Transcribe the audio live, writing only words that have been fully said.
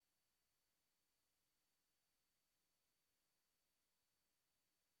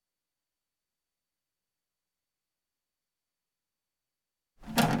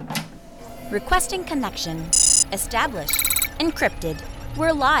Requesting connection. Established. Encrypted.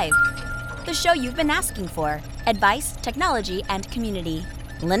 We're live. The show you've been asking for. Advice, technology, and community.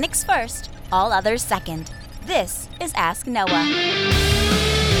 Linux first, all others second. This is Ask Noah.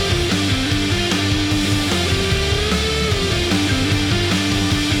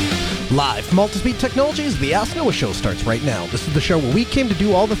 Live from Altispeed Technologies, the Ask Noah Show starts right now. This is the show where we came to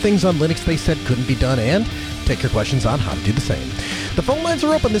do all the things on Linux they said couldn't be done and take your questions on how to do the same. The phone lines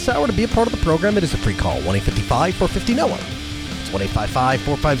are open this hour. To be a part of the program, it is a free call, 1-855-450-NOAH. It's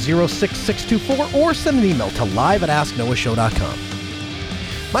 1-855-450-6624, or send an email to live@asknoahshow.com.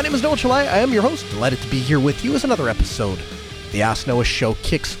 My name is Noah Chalai. I am your host. Delighted to be here with you as another episode. The Ask Noah Show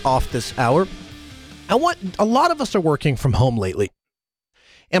kicks off this hour. And what a lot of us are working from home lately.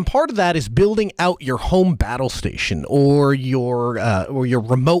 And part of that is building out your home battle station or your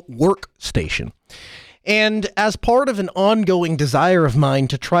remote work station. And as part of an ongoing desire of mine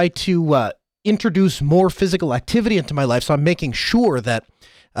to try to introduce more physical activity into my life, so I'm making sure that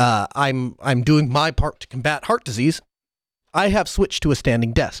I'm doing my part to combat heart disease, I have switched to a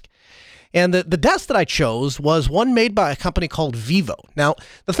standing desk. And the desk that I chose was one made by a company called Vivo. Now,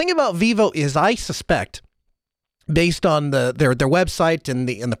 the thing about Vivo is I suspect, based on their website and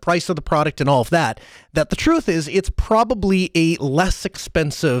the price of the product and all of that the truth is it's probably a less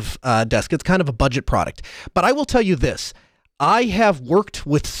expensive desk. It's kind of a budget product. But I will tell you this. I have worked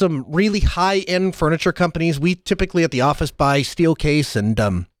with some really high-end furniture companies. We typically at the office buy Steelcase and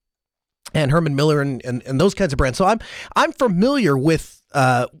Herman Miller and those kinds of brands. So I'm familiar with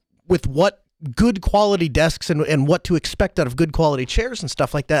what good quality desks and what to expect out of good quality chairs and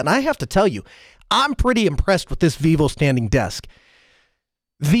stuff like that. And I have to tell you, I'm pretty impressed with this Vivo standing desk.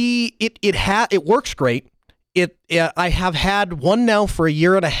 It works great. I have had one now for a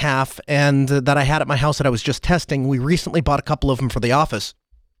year and a half, and that I had at my house that I was just testing. We recently bought a couple of them for the office.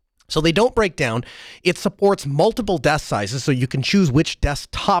 So they don't break down. It supports multiple desk sizes, so you can choose which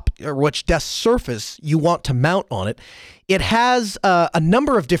desktop or which desk surface you want to mount on it. It has a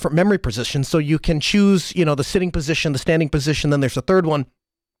number of different memory positions, so you can choose, the sitting position, the standing position, then there's a third one.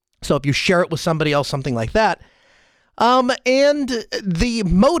 So if you share it with somebody else, something like that. And the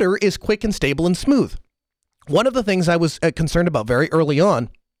motor is quick and stable and smooth. One of the things I was concerned about very early on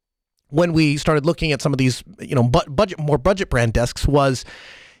when we started looking at some of these, more budget brand desks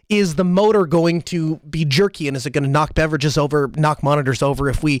is the motor going to be jerky, and is it going to knock beverages over, knock monitors over?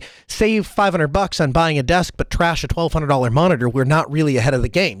 If we save $500 on buying a desk but trash a $1,200 monitor, we're not really ahead of the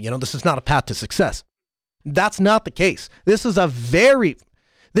game. This is not a path to success. That's not the case. This is a very,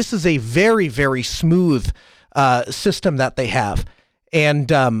 very smooth system that they have, and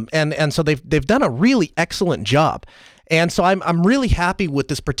so they've done a really excellent job. And so I'm really happy with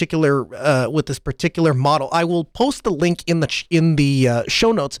this particular model. I will post the link in the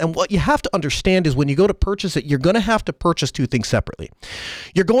show notes. And what you have to understand is when you go to purchase it, you're going to have to purchase two things separately.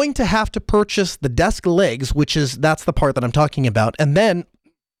 You're going to have to purchase the desk legs, that's the part that I'm talking about, and then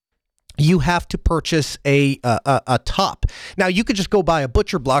you have to purchase a top. Now, you could just go buy a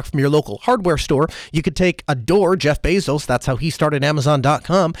butcher block from your local hardware store. You could take a door, Jeff Bezos, that's how he started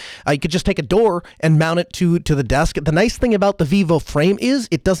Amazon.com. You could just take a door and mount it to the desk. The nice thing about the Vivo frame is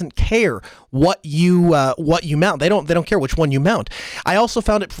it doesn't care what you mount. They don't care which one you mount. I also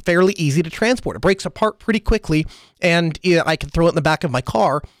found it fairly easy to transport. It breaks apart pretty quickly, and I can throw it in the back of my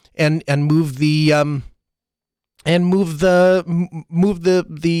car and move the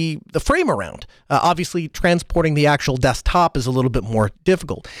frame around. Obviously, transporting the actual desktop is a little bit more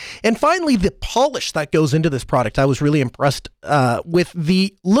difficult. And finally, the polish that goes into this product. I was really impressed with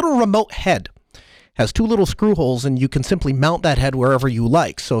the little remote head. Has two little screw holes, and you can simply mount that head wherever you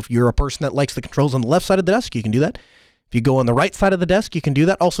like. So if you're a person that likes the controls on the left side of the desk, you can do that. If you go on the right side of the desk, you can do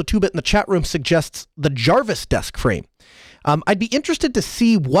that. Also, 2-Bit in the chat room suggests the Jarvis desk frame. I'd be interested to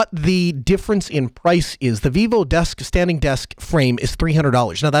see what the difference in price is. The Vivo standing desk frame is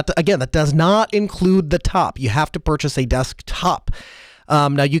 $300. Now, that does not include the top. You have to purchase a desktop.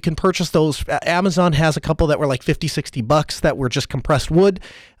 Now, you can purchase those. Amazon has a couple that were like $50, $60 that were just compressed wood.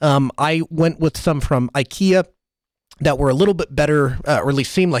 I went with some from IKEA that were a little bit better, or at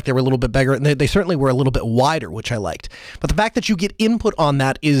least seemed like they were a little bit bigger, and they certainly were a little bit wider, which I liked. But the fact that you get input on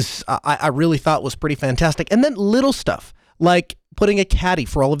that is, I really thought was pretty fantastic. And then little stuff, like putting a caddy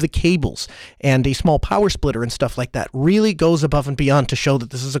for all of the cables and a small power splitter and stuff like that really goes above and beyond to show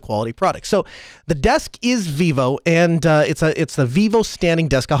that this is a quality product. So the desk is Vivo, and it's a Vivo standing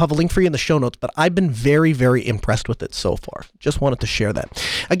desk. I'll have a link for you in the show notes, but I've been very, very impressed with it so far. Just wanted to share that.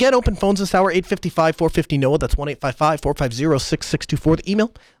 Again, open phones this hour, 855-450-NOAH. That's 1-855-450-6624. The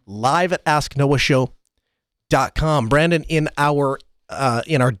email, live@asknoahshow.com. Brandon, in our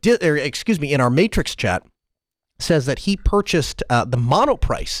in our Matrix chat says that he purchased the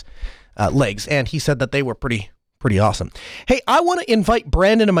Monoprice legs, and he said that they were pretty awesome. Hey, I want to invite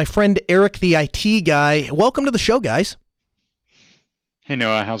Brandon and my friend Eric, the IT guy. Welcome to the show, guys. Hey,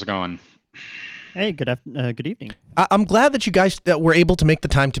 Noah. How's it going? Hey, good evening. I'm glad that you guys were able to make the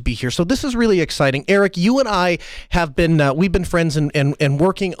time to be here. So this is really exciting. Eric, you and I have been we've been friends and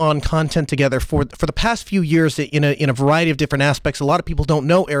working on content together for the past few years in a variety of different aspects. A lot of people don't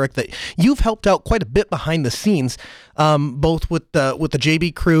know, Eric, that you've helped out quite a bit behind the scenes, both with the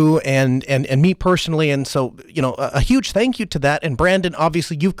JB crew and me personally. And so, a huge thank you to that. And Brandon,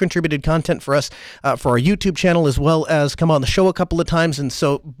 obviously, you've contributed content for us for our YouTube channel, as well as come on the show a couple of times. And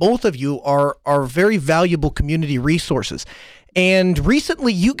so both of you are very valuable community resources. And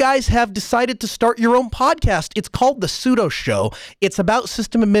recently, you guys have decided to start your own podcast. It's called The Pseudo Show. It's about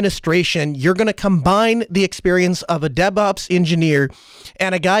system administration. You're going to combine the experience of a DevOps engineer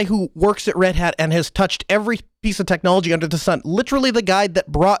and a guy who works at Red Hat and has touched every piece of technology under the sun. Literally the guy who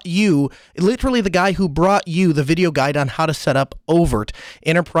brought you the video guide on how to set up Overt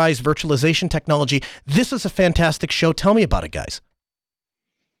enterprise virtualization technology. This is a fantastic show. Tell me about it, guys.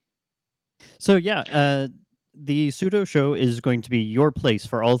 So the Pseudo Show is going to be your place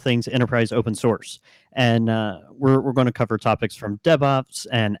for all things enterprise open source, and we're going to cover topics from DevOps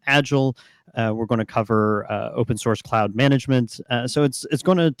and Agile. We're going to cover open source cloud management. So it's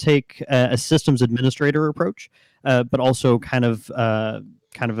going to take a systems administrator approach, but also kind of a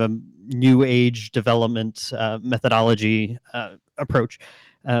new age development methodology approach.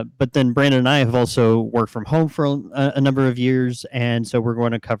 But then Brandon and I have also worked from home for a number of years, and so we're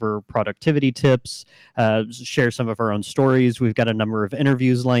going to cover productivity tips, share some of our own stories. We've got a number of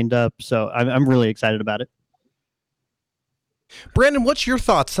interviews lined up, so I'm really excited about it. Brandon, what's your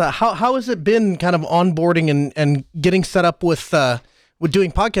thoughts? How has it been kind of onboarding and getting set up with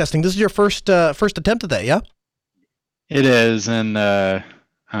doing podcasting? This is your first attempt at that, yeah? It is, and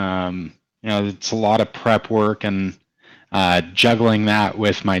it's a lot of prep work, and juggling that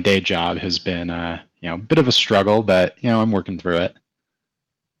with my day job has been a bit of a struggle, but I'm working through it.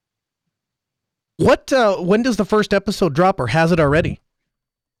 When does the first episode drop, or has it already?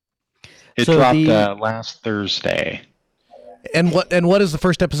 It dropped last Thursday. And what is the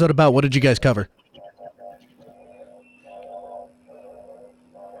first episode about? What did you guys cover?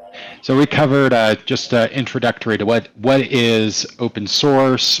 So we covered just introductory to what is open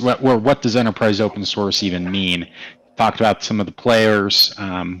source, what does enterprise open source even mean. Talked about some of the players,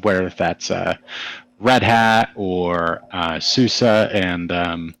 whether that's Red Hat or SUSE, and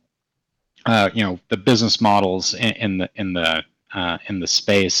the business models in the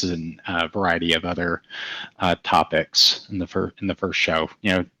space, and a variety of other topics in the first show.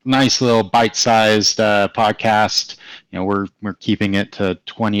 Nice little bite-sized podcast. We're keeping it to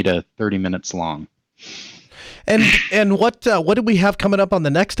 20 to 30 minutes long. And what do we have coming up on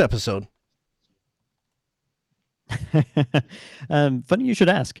the next episode? Funny you should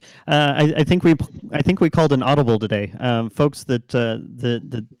ask. I think we called an audible today. Folks that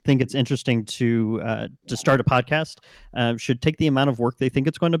think it's interesting to start a podcast should take the amount of work they think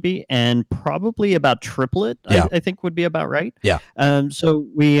it's going to be and probably about triple it. Yeah. I think would be about right. Yeah. So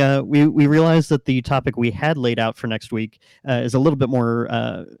we realized that the topic we had laid out for next week is a little bit more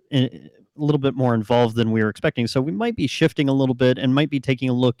involved than we were expecting. So we might be shifting a little bit and might be taking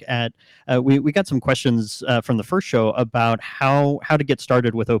a look at, we got some questions from the first show about how to get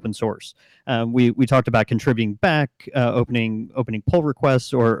started with open source. We talked about contributing back, opening pull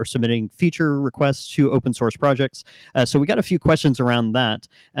requests or submitting feature requests to open source projects. So we got a few questions around that,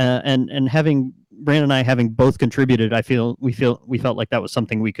 and having Brandon and I having both contributed, we felt like that was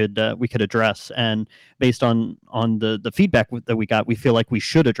something we could address, and based on the feedback that we got, we feel like we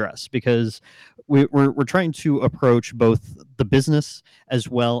should address, because we're trying to approach both the business as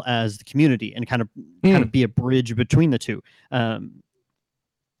well as the community and kind of be a bridge between the two. And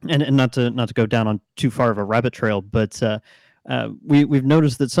not to go down on too far of a rabbit trail, but we've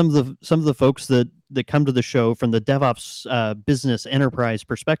noticed that some of the folks that come to the show from the DevOps business enterprise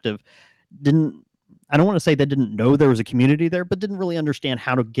perspective I don't want to say they didn't know there was a community there, but didn't really understand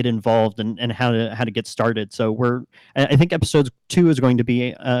how to get involved and how to get started. So I think episode 2 is going to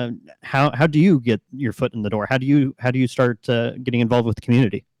be how do you get your foot in the door? How do you start getting involved with the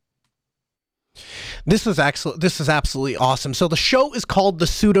community? This is absolutely awesome. So the show is called The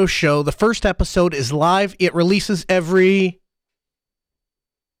Pseudo Show. The first episode is live. It releases every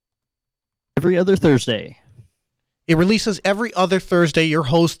other Thursday. It releases every other Thursday. Your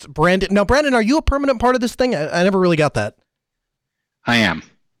host, Brandon. Now, Brandon, are you a permanent part of this thing? I never really got that. I am.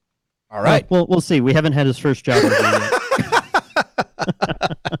 All right. Well, we'll see. We haven't had his first job yet.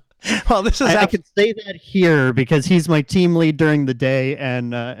 Well, this is I could say that here because he's my team lead during the day,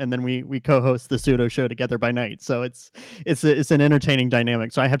 and then we co-host the Pseudo Show together by night. So it's an entertaining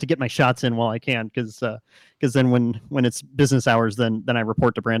dynamic. So I have to get my shots in while I can, because then when it's business hours, then I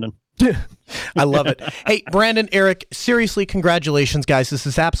report to Brandon. I love it. Hey, Brandon, Eric, seriously, congratulations, guys. This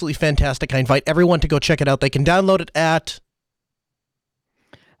is absolutely fantastic. I invite everyone to go check it out. They can download it at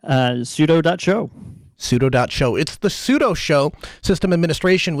pseudo.show. Pseudo.show. It's the Pseudo Show, system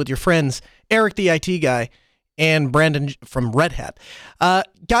administration with your friends, Eric, the IT guy, and Brandon from Red Hat.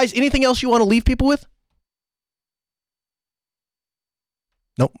 Guys, anything else you want to leave people with?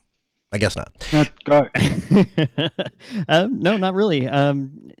 Nope. I guess not. No, not really.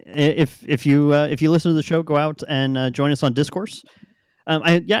 If you listen to the show, go out and join us on Discourse.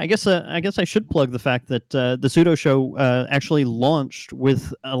 I guess I should plug the fact that the Pseudo Show actually launched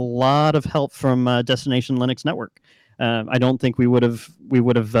with a lot of help from Destination Linux Network. I don't think we would have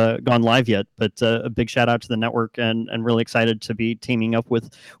gone live yet, but a big shout out to the network, and really excited to be teaming up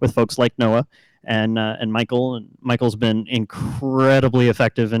with folks like Noah and Michael. And Michael's been incredibly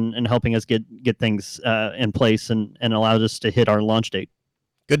effective in helping us get things in place and allowed us to hit our launch date.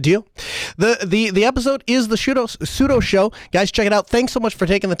 Good deal. The episode is the Pseudo Show. Guys, check it out. Thanks so much for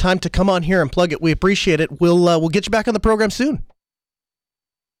taking the time to come on here and plug it. We appreciate it. We'll get you back on the program soon.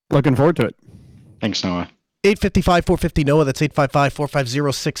 Looking forward to it. Thanks, Noah. 855-450-NOAH. That's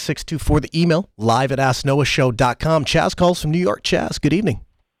 855-450-6624. The email, live@asknoahshow.com. Chaz calls from New York. Chaz, good evening.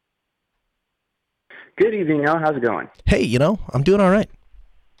 Good evening, Noah. How's it going? Hey, I'm doing all right.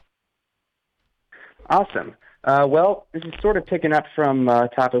 Awesome. Well, this is sort of picking up from a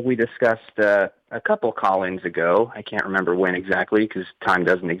topic we discussed a couple call-ins ago. I can't remember when exactly because time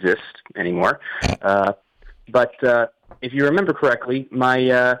doesn't exist anymore. But if you remember correctly,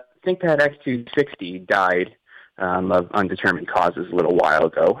 my ThinkPad X260 died of undetermined causes a little while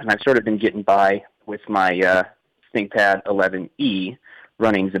ago, and I've sort of been getting by with my ThinkPad 11e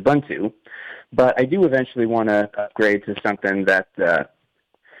running Ubuntu. But I do eventually want to upgrade to something that,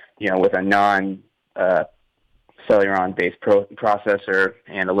 with a Celeron-based processor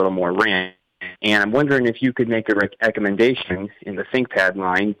and a little more RAM. And I'm wondering if you could make a recommendation in the ThinkPad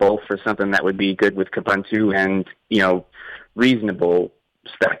line, both for something that would be good with Kubuntu and, reasonable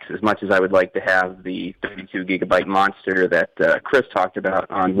specs, as much as I would like to have the 32-gigabyte monster that Chris talked about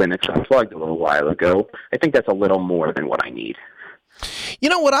on Linux Unplugged a little while ago. I think that's a little more than what I need.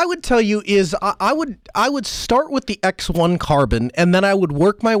 What I would tell you is I would start with the X1 Carbon, and then I would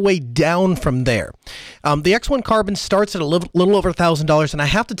work my way down from there. The X1 Carbon starts at a little over $1,000, and I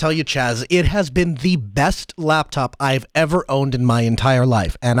have to tell you, Chaz, it has been the best laptop I've ever owned in my entire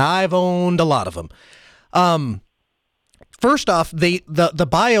life, and I've owned a lot of them. First off, the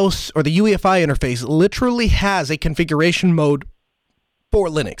BIOS or the UEFI interface literally has a configuration mode for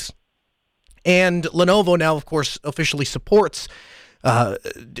Linux, and Lenovo now, of course, officially supports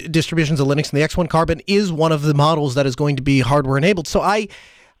distributions of Linux, and the X1 Carbon is one of the models that is going to be hardware enabled. So I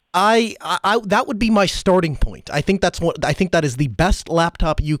that would be my starting point. I think that is the best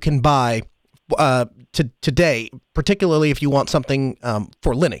laptop you can buy today, particularly if you want something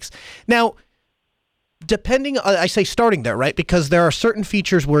for Linux. Now, depending, I say starting there, right? Because there are certain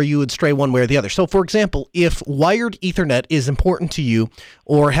features where you would stray one way or the other. So, for example, if wired Ethernet is important to you,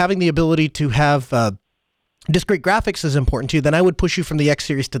 or having the ability to have discrete graphics is important to you, then I would push you from the X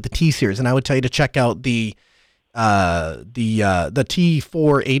series to the T series, and I would tell you to check out the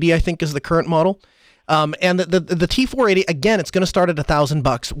T480, I think, is the current model. And the T480, again, it's going to start at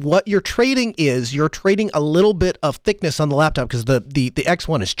 $1,000. What you're trading a little bit of thickness on the laptop, because the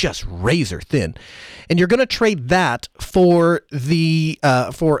X1 is just razor thin, and you're going to trade that for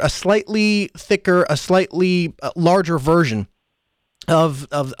a slightly thicker, a slightly larger version of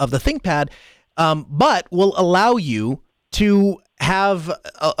the ThinkPad. But will allow you to have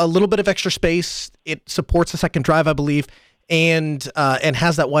a little bit of extra space. It supports a second drive, I believe, and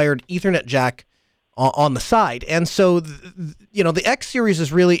has that wired Ethernet jack on the side. And so, the X series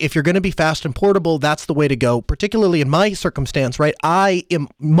is really, if you're going to be fast and portable, that's the way to go, particularly in my circumstance, right? I am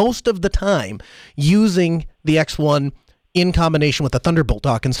most of the time using the X1 in combination with the Thunderbolt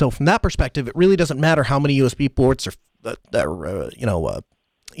dock. And so from that perspective, it really doesn't matter how many USB ports or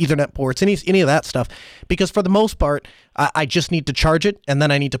Ethernet ports, any of that stuff, because for the most part, I just need to charge it, and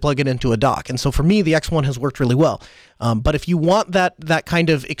then I need to plug it into a dock. And so for me, the X1 has worked really well. But if you want that kind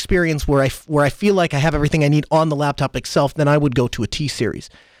of experience where I feel like I have everything I need on the laptop itself, then I would go to a T series.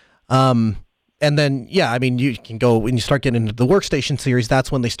 And then, you can go, when you start getting into the workstation series,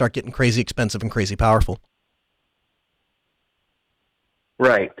 that's when they start getting crazy expensive and crazy powerful.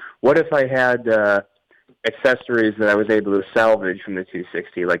 Right. What if I had accessories that I was able to salvage from the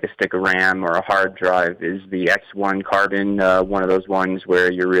 260, like a stick of RAM or a hard drive. Is the X1 Carbon one of those ones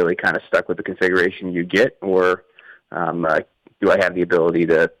where you're really kind of stuck with the configuration you get, or do I have the ability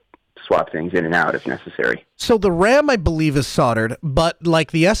to swap things in and out if necessary? So the RAM, I believe, is soldered, but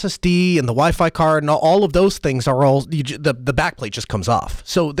like the SSD and the Wi-Fi card and all of those things are all the backplate just comes off.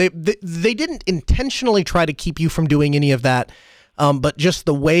 So they didn't intentionally try to keep you from doing any of that, but just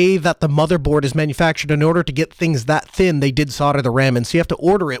the way that the motherboard is manufactured, in order to get things that thin, they did solder the RAM in. So you have to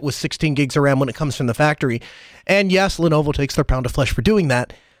order it with 16 gigs of RAM when it comes from the factory. And yes, Lenovo takes their pound of flesh for doing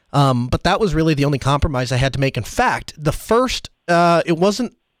that. But that was really the only compromise I had to make. In fact, the first, it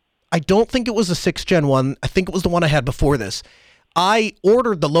wasn't. I don't think it was a 6th Gen one. I think it was the one I had before this. I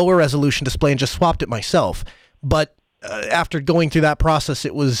ordered the lower resolution display and just swapped it myself. But after going through that process,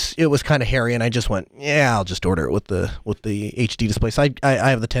 it was kind of hairy, and I just went, yeah, I'll just order it with the HD display. So I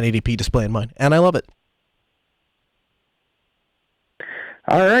have the 1080p display in mine, and I love it.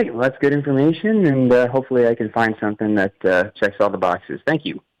 All right, well, that's good information, and hopefully I can find something that checks all the boxes. Thank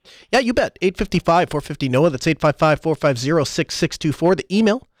you. Yeah, you bet. 855-450-NOAH. That's 855-450-6624. The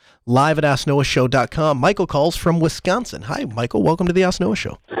email, live@AskNoahShow.com. Michael calls from Wisconsin. Hi, Michael. Welcome to the Ask Noah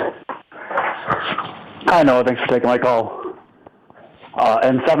Show. Hi, Noah. Thanks for taking my call.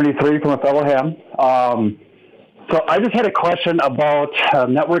 N73 from a fellow ham. So I just had a question about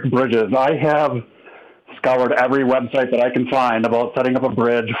network bridges. I have scoured every website that I can find about setting up a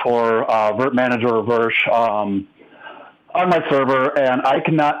bridge for virt-manager or Virsh on my server, and I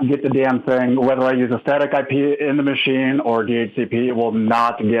cannot get the damn thing. Whether I use a static IP in the machine or DHCP, it will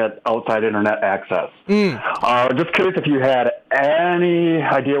not get outside internet access. Just curious if you had any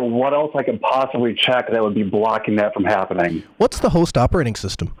idea what else I could possibly check that would be blocking that from happening. What's the host operating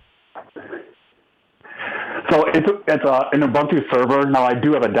system? So it's an Ubuntu server. Now, I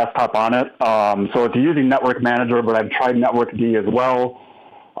do have a desktop on it, so it's using Network Manager, but I've tried Network D as well.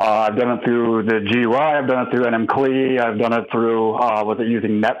 I've done it through the GUI. I've done it through NMCLI. I've done it through,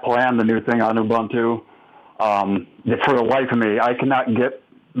 using NetPlan, the new thing on Ubuntu. For the life of me, I cannot get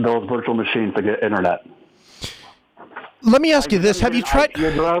those virtual machines to get internet. Let me ask you this. Have you tried... IP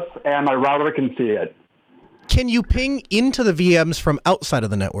address, and my router can see it. Can you ping into the VMs from outside of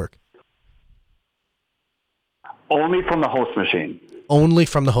the network? Only from the host machine. Only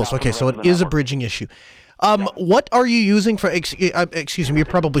from the host. Okay, so it is a bridging issue. What are you using for, excuse me, you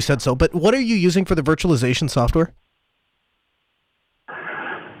probably said so, but what are you using for the virtualization software? So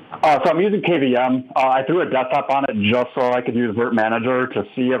I'm using KVM. I threw a desktop on it just so I could use virt-manager to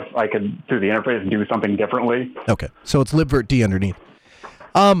see if I could, through the interface, do something differently. Okay, so it's libvirt-d underneath.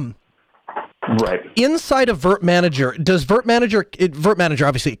 Right. Inside of virt-manager, does virt-manager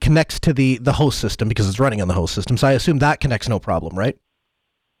obviously it connects to the host system because it's running on the host system, so I assume that connects no problem, right?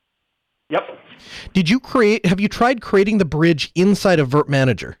 Yep. Have you tried creating the bridge inside of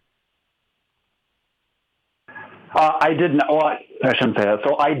virt-manager? I did not. Well, I shouldn't say that.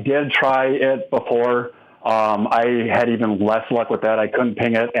 So I did try it before. I had even less luck with that. I couldn't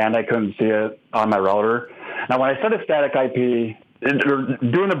ping it, and I couldn't see it on my router. Now, when I set a static IP,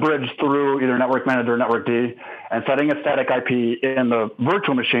 doing a bridge through either Network Manager or Network D, and setting a static IP in the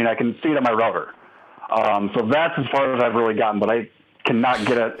virtual machine, I can see it on my router. So that's as far as I've really gotten, but I cannot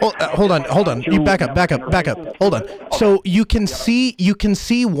get it. Well, hold on. You back up. Hold on. So you can see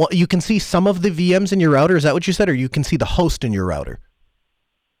some of the VMs in your router. Is that what you said, or you can see the host in your router?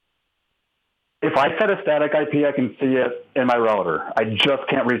 If I set a static IP, I can see it in my router. I just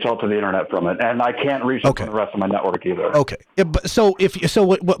can't reach out to the internet from it, and I can't reach out to the rest of my network either. Okay. Yeah,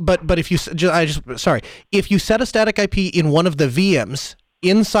 if you set a static IP in one of the VMs.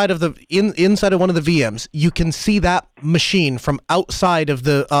 Inside of one of the VMs, you can see that machine from outside of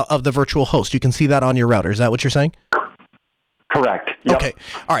the virtual host. You can see that on your router. Is that what you're saying? Correct. Yep. Okay.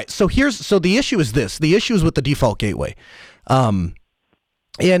 All right. So the issue is this. The issue is with the default gateway. The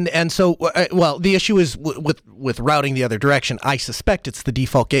issue is with routing the other direction. I suspect it's the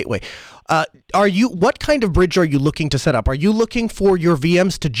default gateway. What kind of bridge are you looking to set up? Are you looking for your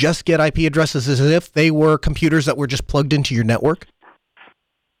VMs to just get IP addresses as if they were computers that were just plugged into your network?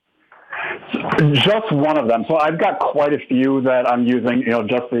 Just one of them. So I've got quite a few that I'm using,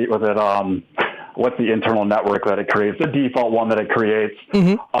 what's the internal network that it creates, the default one that it creates.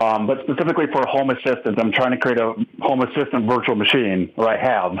 Mm-hmm. But specifically for Home Assistant, I'm trying to create a Home Assistant virtual machine, or I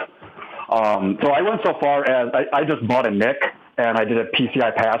have. So I went so far as I just bought a NIC, and I did a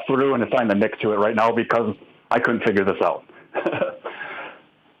PCI pass-through and assigned the NIC to it right now because I couldn't figure this out.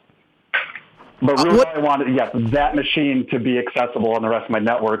 But really, I wanted, that machine to be accessible on the rest of my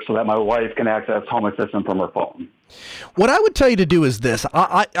network so that my wife can access Home Assistant from her phone. What I would tell you to do is this: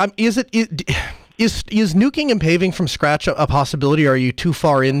 is Is nuking and paving from scratch a possibility, or are you too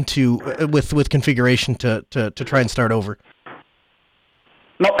far into with configuration to try and start over?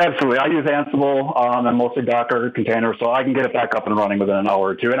 No, absolutely. I use Ansible and mostly Docker containers, so I can get it back up and running within an hour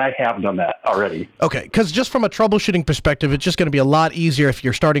or two, and I have done that already. Okay, because just from a troubleshooting perspective, it's just going to be a lot easier if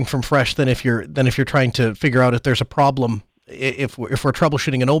you're starting from fresh than if you're trying to figure out if there's a problem, if we're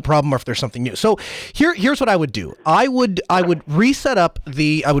troubleshooting an old problem or if there's something new. So here's what I would do. I would reset up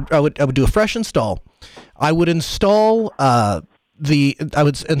I would do a fresh install. I would install I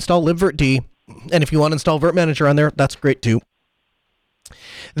would install libvirtd, and if you want to install Virt Manager on there, that's great too.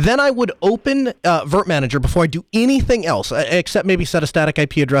 Then I would open Virt Manager before I do anything else, except maybe set a static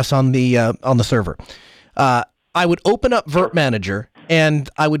IP address on the server. I would open up Virt Manager, and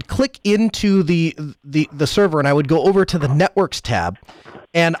I would click into the server, and I would go over to the Networks tab,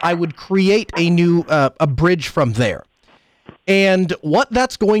 and I would create a new a bridge from there. And what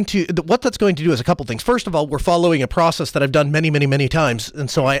that's going to do is a couple things. First of all, we're following a process that I've done many times, and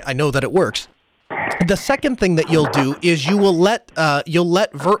so I know that it works. The second thing that you'll do is you'll let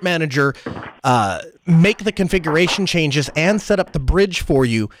Virt Manager make the configuration changes and set up the bridge for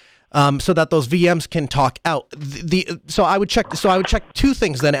you, so that those VMs can talk out. So I would check two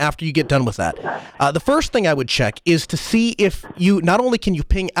things then after you get done with that. The first thing I would check is to see if you not only can you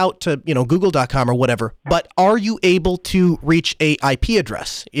ping out to Google.com or whatever, but are you able to reach a IP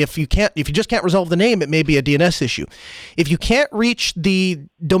address? If you just can't resolve the name, it may be a DNS issue. If you can't reach the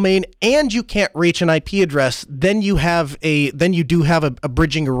domain and you can't reach an IP address, then you do have a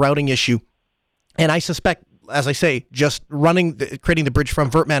bridging or routing issue. And I suspect, as I say, just creating the bridge from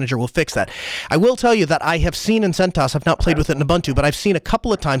Virt Manager will fix that. I will tell you that I have seen in CentOS, I've not played with it in Ubuntu, but I've seen a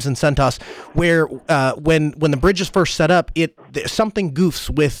couple of times in CentOS where when the bridge is first set up, something goofs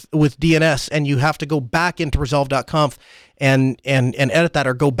with DNS, and you have to go back into resolve.conf and edit that,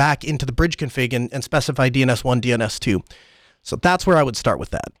 or go back into the bridge config and specify DNS1, DNS2. So that's where I would start with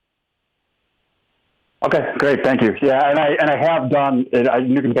that. Okay, great, thank you. Yeah, and I have done it. I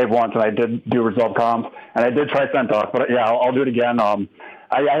nuke and pave once, and I did do resolve.conf, and I did try CentOS, but yeah, I'll do it again. I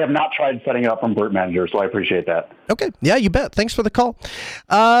have not tried setting it up from Virt Manager, so I appreciate that. Okay, yeah, you bet. Thanks for the call.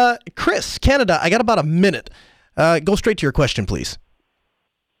 Chris, Canada, I got about a minute. Go straight to your question, please.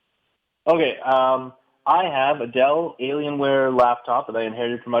 Okay, I have a Dell Alienware laptop that I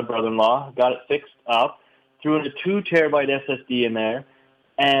inherited from my brother-in-law. Got it fixed up, threw in a 2 terabyte SSD in there,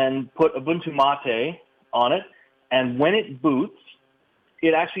 and put Ubuntu Mate on it, and when it boots,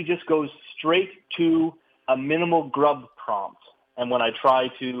 it actually just goes straight to a minimal grub prompt. And when I try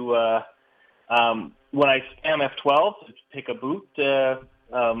to, when I spam F12 to pick a boot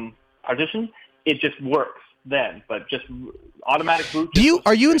partition, it just works then, but just automatic boot.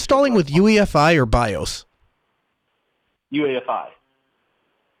 Are you installing with UEFI or BIOS? UEFI.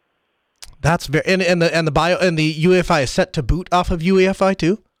 That's very and the UEFI is set to boot off of UEFI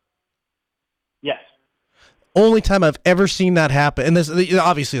too? Yes. Only time I've ever seen that happen, and this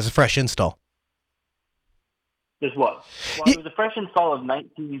obviously is a fresh install. This was. Well, it was a fresh install of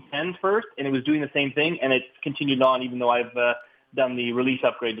 1910 first, and it was doing the same thing, and it's continued on even though I've done the release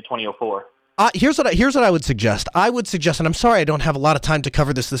upgrade to 2004. Here's what I would suggest. I would suggest, and I'm sorry I don't have a lot of time to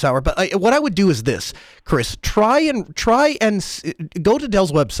cover this hour, but what I would do is this, Chris. Try and go to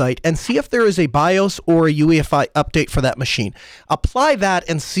Dell's website and see if there is a BIOS or a UEFI update for that machine. Apply that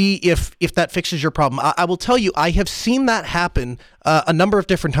and see if that fixes your problem. I will tell you, I have seen that happen a number of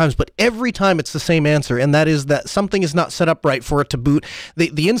different times, but every time it's the same answer, and that is that something is not set up right for it to boot.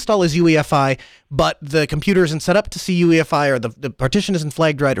 The install is UEFI, but the computer isn't set up to see UEFI, or the partition isn't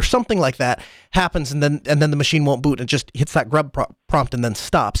flagged right, or something like that happens, and then the machine won't boot, and it just hits that grub prompt and then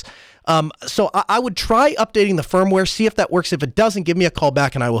stops. So I would try updating the firmware, see if that works. If it doesn't, give me a call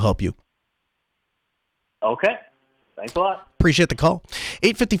back and I will help you. Okay. Thanks a lot. Appreciate the call.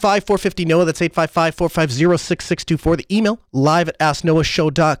 855-450-NOAH. That's 855-450-6624. The email,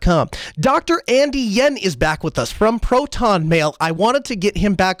 live@asknoahshow.com. Dr. Andy Yen is back with us from Proton Mail. I wanted to get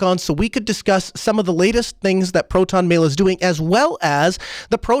him back on so we could discuss some of the latest things that Proton Mail is doing, as well as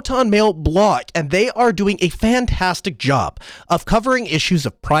the Proton Mail blog. And they are doing a fantastic job of covering issues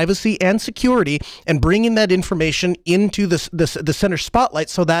of privacy and security and bringing that information into the center spotlight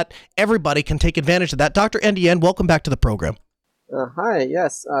so that everybody can take advantage of that. Dr. Andy Yen, welcome back to the program. Hi,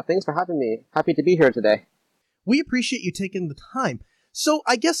 yes. Thanks for having me. Happy to be here today. We appreciate you taking the time. So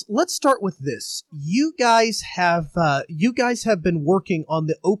I guess let's start with this. You guys have been working on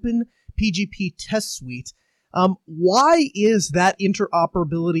the Open PGP test suite. Why is that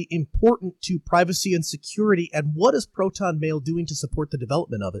interoperability important to privacy and security, and what is Proton Mail doing to support the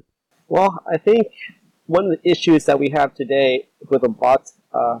development of it? Well, I think one of the issues that we have today with a bot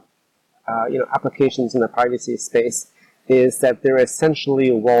applications in the privacy space is that they're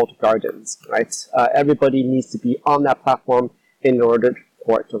essentially walled gardens, right? Everybody needs to be on that platform in order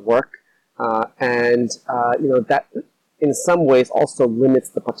for it to work, and that in some ways also limits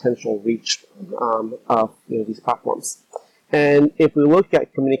the potential reach of these platforms. And if we look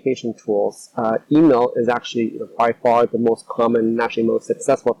at communication tools, email is actually by far the most common and actually most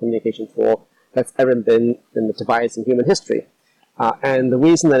successful communication tool that's ever been devised in human history. And the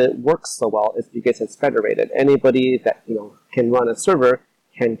reason that it works so well is because it's federated. Anybody that can run a server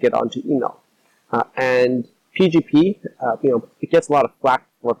can get onto email. And PGP, it gets a lot of flack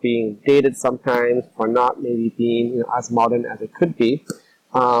for being dated sometimes, for not maybe being as modern as it could be.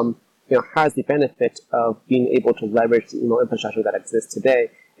 Has the benefit of being able to leverage the email infrastructure that exists today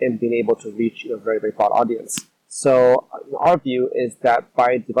and being able to reach a very, very broad audience. So our view is that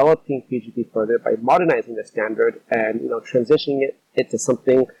by developing PGP further, by modernizing the standard and transitioning it to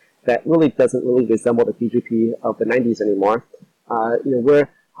something that really doesn't really resemble the PGP of the 90s anymore, we're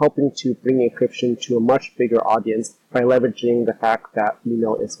helping to bring encryption to a much bigger audience by leveraging the fact that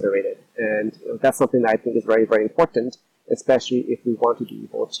email is federated. And that's something that I think is very, very important, especially if we want to be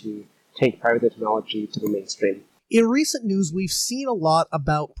able to take privacy technology to the mainstream. In recent news, we've seen a lot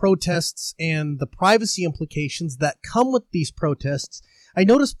about protests and the privacy implications that come with these protests. I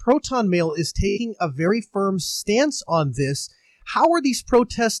noticed Proton Mail is taking a very firm stance on this. How are these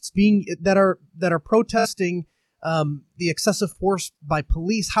protests that are protesting the excessive force by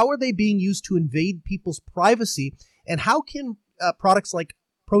police? How are they being used to invade people's privacy? And how can products like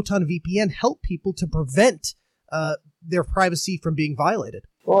Proton VPN help people to prevent their privacy from being violated?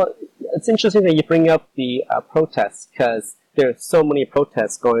 Well, it's interesting that you bring up the protests, because there are so many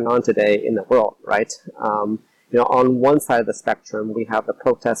protests going on today in the world, right? On one side of the spectrum, we have the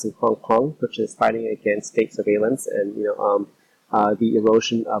protests in Hong Kong, which is fighting against state surveillance and the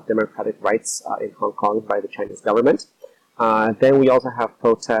erosion of democratic rights in Hong Kong by the Chinese government. Then we also have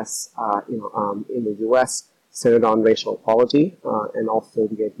protests, in the U.S. centered on racial equality and also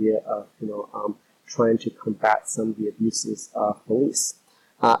the idea of trying to combat some of the abuses of police.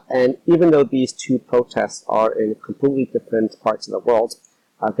 And even though these two protests are in completely different parts of the world,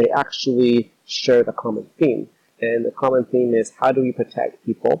 they actually share the common theme. And the common theme is, how do we protect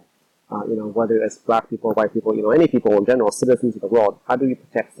people, whether it's black people, white people, any people in general, citizens of the world, how do we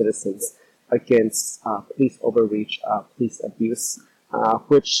protect citizens against police overreach, police abuse,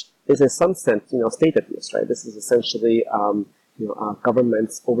 which is in some sense, state abuse, right? This is essentially,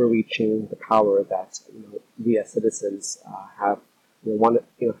 governments overreaching the power that, we as citizens have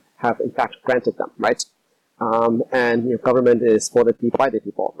in fact granted them, right? And government is for the people, by the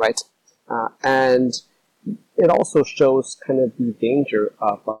people, right? And it also shows kind of the danger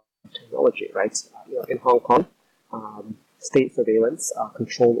of technology, right? In Hong Kong, state surveillance,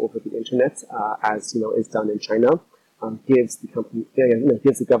 control over the internet, as is done in China, gives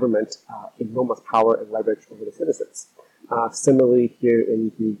the government enormous power and leverage over the citizens. Similarly, here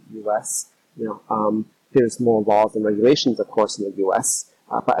in the U.S., there's more laws and regulations, of course, in the U.S.,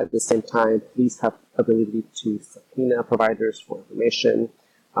 but at the same time, police have ability to subpoena providers for information.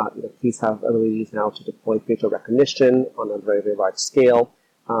 Police have abilities now to deploy facial recognition on a very, very large scale.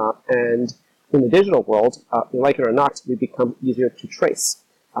 And in the digital world, like it or not, we become easier to trace.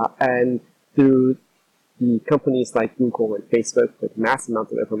 And through the companies like Google and Facebook with mass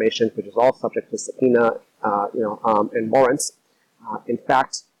amounts of information, which is all subject to subpoena, and warrants, in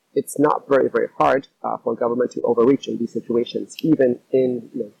fact, it's not very, very hard for government to overreach in these situations, even in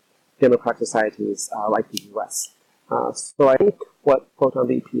democratic societies like the U.S. So I think what Proton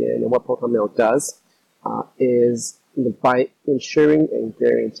VPN and what Proton Mail does is by ensuring and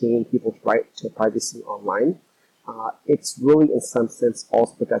guaranteeing people's right to privacy online, it's really in some sense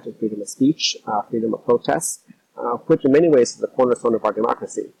also protecting freedom of speech, freedom of protest, which in many ways is the cornerstone of our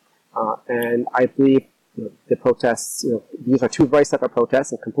democracy. And I believe the protests, these are two very separate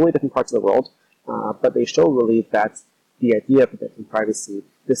protests in completely different parts of the world, but they show really that the idea of protecting privacy,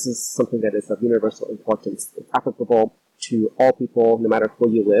 this is something that is of universal importance. It's applicable to all people, no matter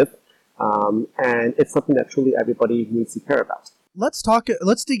where you live, and it's something that truly everybody needs to care about.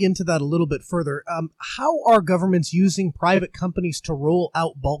 Let's dig into that a little bit further. How are governments using private companies to roll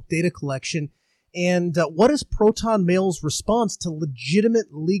out bulk data collection? And what is Proton Mail's response to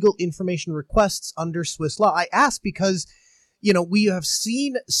legitimate legal information requests under Swiss law? I ask because, we have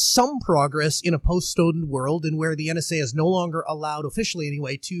seen some progress in a post-Snowden world in where the NSA is no longer allowed, officially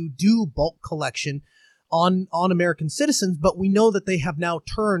anyway, to do bulk collection on American citizens, but we know that they have now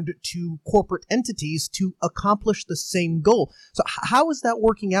turned to corporate entities to accomplish the same goal. So how is that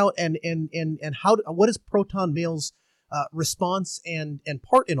working out, and what is Proton Mail's response and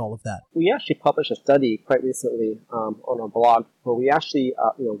part in all of that? We actually published a study quite recently on our blog where we actually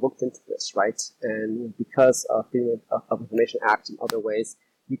looked into this, right? And because of Freedom of Information Act and other ways,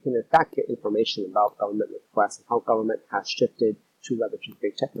 you can in fact get information about government requests and how government has shifted to leveraging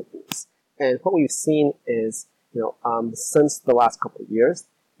big tech companies. And what we've seen is, since the last couple of years,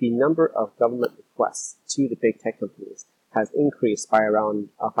 the number of government requests to the big tech companies has increased by around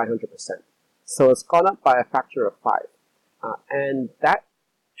 500%. So it's gone up by a factor of 5. And that,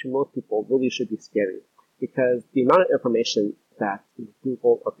 to most people, really should be scary because the amount of information that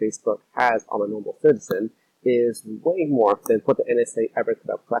Google or Facebook has on a normal citizen is way more than what the NSA ever could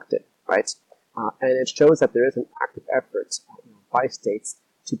have collected, right? And it shows that there is an active effort by states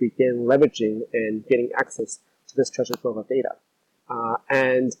to begin leveraging and getting access to this treasure trove of data.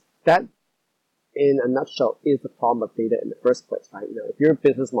 And that, in a nutshell, is the problem of data in the first place, right? If your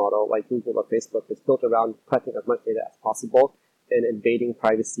business model, like Google or Facebook, is built around collecting as much data as possible and invading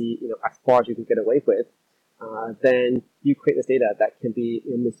privacy, as far as you can get away with, then you create this data that can be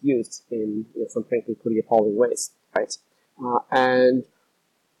misused in some frankly pretty appalling ways, right? And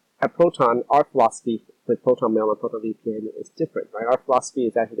at Proton, our philosophy with Proton Mail and Proton VPN is different, right? Our philosophy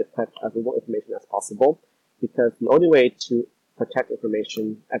is actually to collect as little information as possible because the only way to protect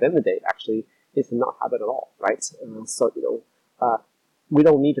information at the end of the day actually is to not have it at all, right? We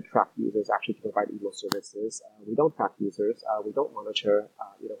don't need to track users actually to provide email services. We don't track users. We don't monitor,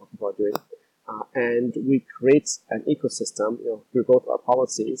 what people are doing. And we create an ecosystem, through both our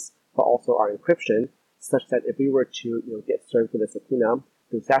policies, but also our encryption, such that if we were to, get served with a subpoena,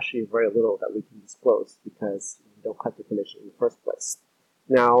 there's actually very little that we can disclose because we don't collect information in the first place.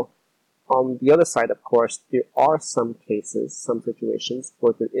 Now, on the other side, of course, there are some cases, some situations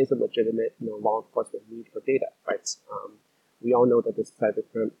where there is a legitimate, law enforcement need for data, right? We all know that there's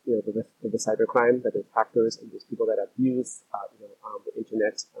cybercrime, the cybercrime, that there's hackers and there's people that abuse, the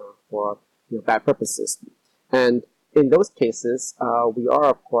internet for bad purposes. And in those cases, we are,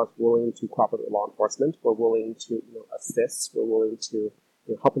 of course, willing to cooperate with law enforcement. We're willing to assist. We're willing to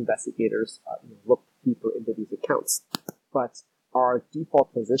help investigators look deeper into these accounts. But our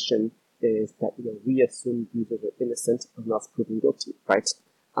default position is that we assume users are innocent unless proven guilty, right?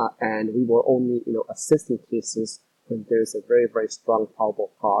 And we will only assist in cases when there's a very, very strong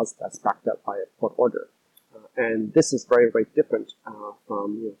probable cause that's backed up by a court order. And this is very, very different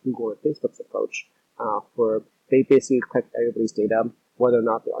from Google and Facebook's approach, where they basically collect everybody's data, whether or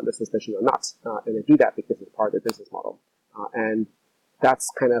not they're under suspicion or not. And they do that because it's part of their business model. And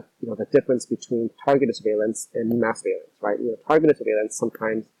that's kind of the difference between targeted surveillance and mass surveillance, right? Targeted surveillance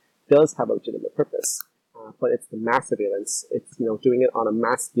sometimes does have a legitimate purpose, but it's the mass surveillance. It's doing it on a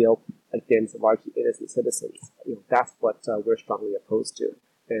mass scale against largely innocent citizens. That's what we're strongly opposed to.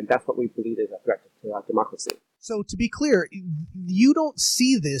 And that's what we believe is a threat to democracy. So to be clear, you don't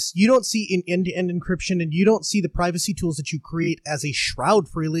see this, you don't see in end-to-end encryption, and you don't see the privacy tools that you create as a shroud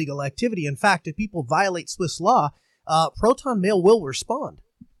for illegal activity. In fact, if people violate Swiss law, Proton Mail will respond.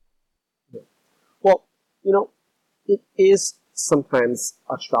 Well, it is sometimes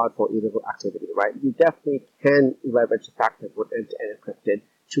a shroud for illegal activity, right? You definitely can leverage the fact that we're end-to-end encrypted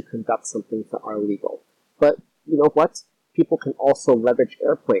to conduct some things that are illegal. But you know what? People can also leverage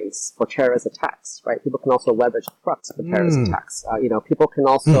airplanes for terrorist attacks, right? People can also leverage trucks for terrorist attacks. People can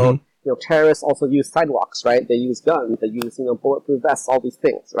also, terrorists also use sidewalks, right? They use guns, they use, bulletproof vests, all these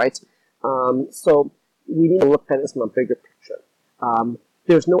things, right? So we need to look at this from a bigger picture.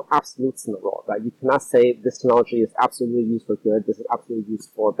 There's no absolutes in the world, right? You cannot say this technology is absolutely used for good, this is absolutely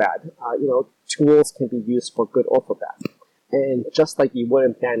used for bad. Tools can be used for good or for bad. And just like you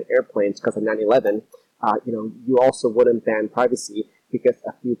wouldn't ban airplanes because of 9/11, you also wouldn't ban privacy because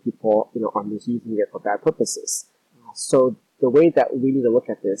a few people, are misusing it for bad purposes. So the way that we need to look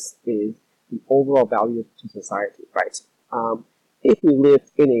at this is the overall value to society, right? If we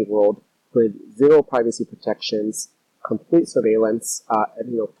lived in a world with zero privacy protections, complete surveillance,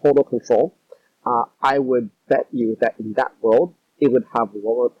 and total control, I would bet you that in that world, it would have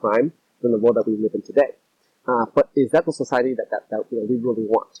lower crime than the world that we live in today. But is that the society that we really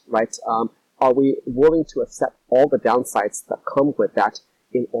want, right? Are we willing to accept all the downsides that come with that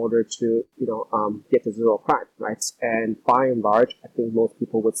in order to, get to zero crime, right? And by and large, I think most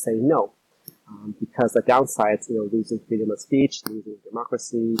people would say no, because the downsides, losing freedom of speech, losing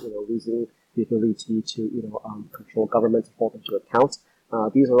democracy, losing the ability to, control government and hold them to account.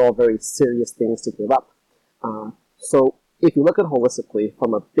 These are all very serious things to give up. So if you look at it holistically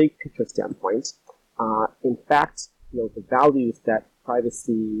from a big picture standpoint, in fact, the values that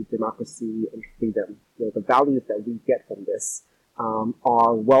privacy, democracy, and freedom, the values that we get from this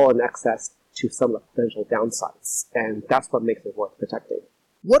are well in excess to some of the potential downsides, and that's what makes it worth protecting.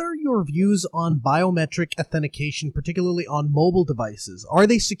 What are your views on biometric authentication, particularly on mobile devices? Are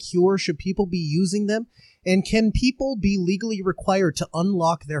they secure? Should people be using them? And can people be legally required to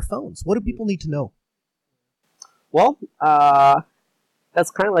unlock their phones? What do people need to know? Well, that's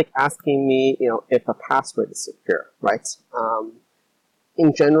kind of like asking me, if a password is secure, right?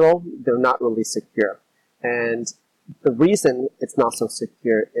 In general, they're not really secure. And the reason it's not so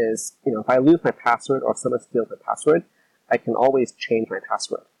secure is, if I lose my password or someone steals my password, I can always change my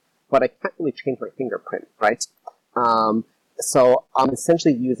password. But I can't really change my fingerprint, right? So I'm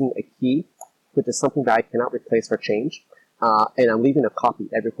essentially using a key, which is something that I cannot replace or change. And I'm leaving a copy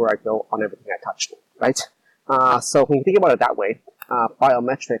everywhere I go on everything I touch, right? So when you think about it that way,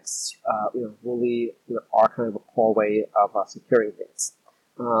 biometrics, really are kind of a core way of securing things.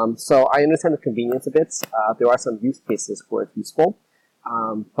 So I understand the convenience of it. There are some use cases where it's useful,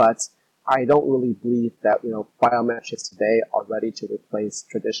 but I don't really believe that biometrics today are ready to replace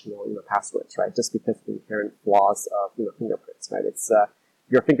traditional passwords, right? Just because of the inherent flaws of fingerprints, right? It's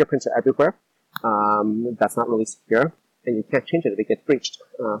your fingerprints are everywhere. That's not really secure, and you can't change it if it gets breached.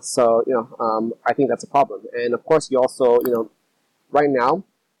 So I think that's a problem. And of course, you also right now,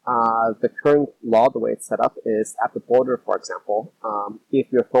 the current law, the way it's set up, is at the border, for example,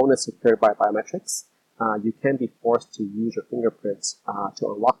 if your phone is secured by biometrics, you can be forced to use your fingerprints to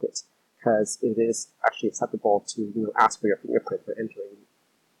unlock it, because it is actually acceptable to ask for your fingerprint for entering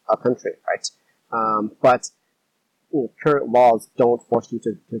a country, right? But current laws don't force you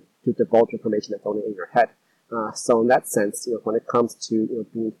to divulge information that's only in your head. So in that sense, when it comes to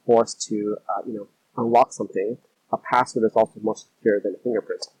being forced to unlock something, a password is also more secure than a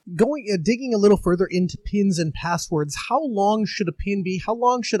fingerprint. Digging a little further into pins and passwords, how long should a pin be? How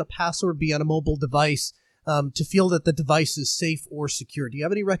long should a password be on a mobile device to feel that the device is safe or secure? Do you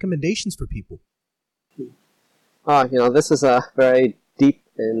have any recommendations for people? This is a very deep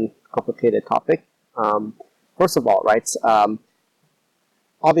and complicated topic. First of all, right,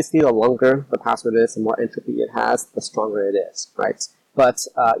 obviously the longer the password is, the more entropy it has, the stronger it is, right? But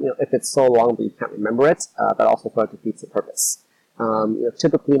if it's so long that you can't remember it, that also sort of defeats the purpose.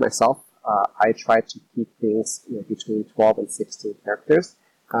 Typically myself, I try to keep things between 12 and 16 characters.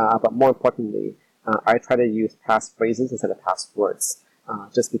 But more importantly, I try to use passphrases instead of passwords,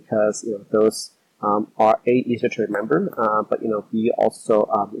 just because those are A, easier to remember, but B,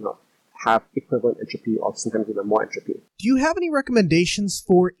 also have equivalent entropy or sometimes even more entropy. Do you have any recommendations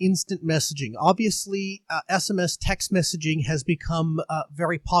for instant messaging? Obviously, SMS text messaging has become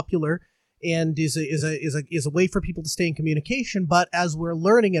very popular and is a way for people to stay in communication. But as we're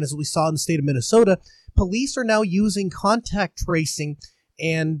learning, and as we saw in the state of Minnesota, police are now using contact tracing,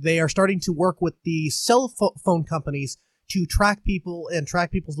 and they are starting to work with the cell phone companies to track people and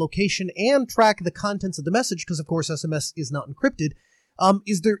track people's location and track the contents of the message, because of course SMS is not encrypted.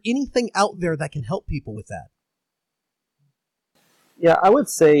 Is there anything out there that can help people with that? Yeah, I would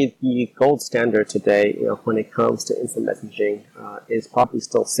say the gold standard today, when it comes to instant messaging, is probably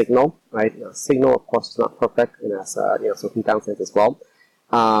still Signal, right? Signal, of course, is not perfect and has certain downsides as well.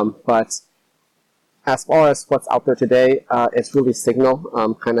 But as far as what's out there today, it's really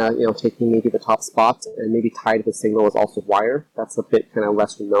Signal, kind of taking maybe the top spot, and maybe tied with Signal is also Wire. That's a bit kind of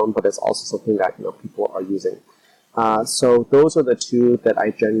lesser known, but it's also something that people are using. So those are the two that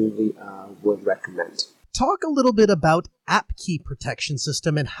I generally would recommend. Talk a little bit about App Key Protection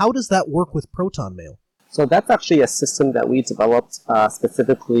System and how does that work with ProtonMail? So that's actually a system that we developed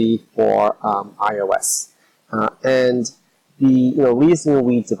specifically for iOS. And the reason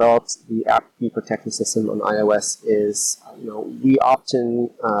we developed the App Key Protection System on iOS is we often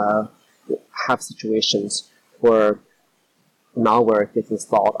have situations where malware gets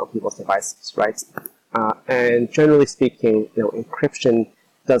installed on people's devices, right? And generally speaking, encryption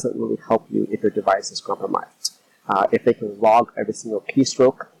doesn't really help you if your device is compromised. If they can log every single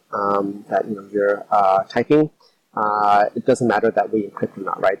keystroke that you're typing, it doesn't matter that we encrypt or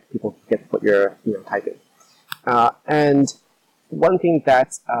not, right? People get what you're typing. And one thing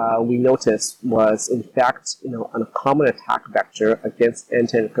that we noticed was, in fact, a common attack vector against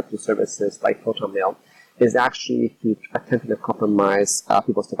end-to-end encrypted services like ProtonMail is actually to attempting to compromise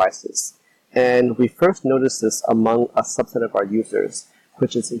people's devices. And we first noticed this among a subset of our users,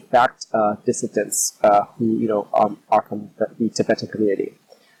 which is in fact dissidents who are from the Tibetan community.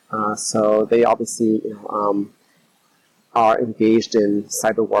 So they obviously are engaged in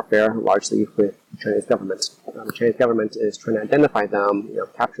cyber warfare, largely with the Chinese government. The Chinese government is trying to identify them,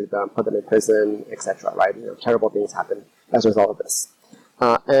 capture them, put them in prison, etc. Right? Terrible things happen as a result of this.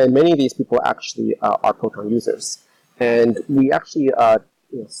 And many of these people actually are Proton users. And we actually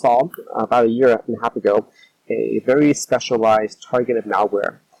solved about a year and a half ago a very specialized targeted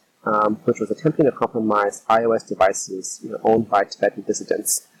malware, which was attempting to compromise iOS devices owned by Tibetan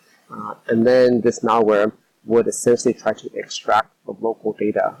dissidents. And then this malware would essentially try to extract the local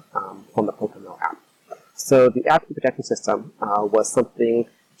data from the ProtonMail app. So the app key protection system was something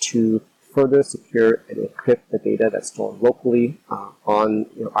to further secure and encrypt the data that's stored locally on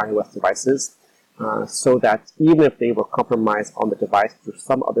iOS devices, so that even if they were compromised on the device through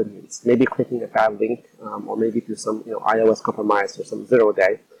some other means, maybe clicking a bad link, or maybe through some iOS compromise or some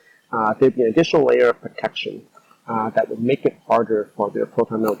 0-day, there'd be an additional layer of protection that would make it harder for their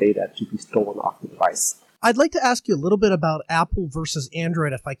ProtonMail data to be stolen off the device. I'd like to ask you a little bit about Apple versus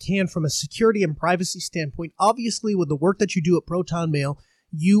Android, if I can, from a security and privacy standpoint. Obviously, with the work that you do at ProtonMail,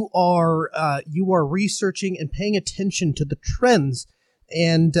 you are researching and paying attention to the trends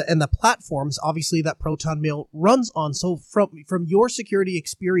and the platforms, obviously, that ProtonMail runs on. So, from your security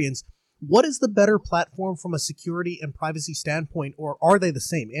experience, what is the better platform from a security and privacy standpoint, or are they the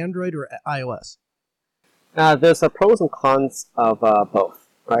same, Android or iOS? There's a pros and cons of both,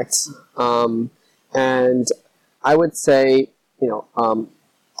 right? And I would say,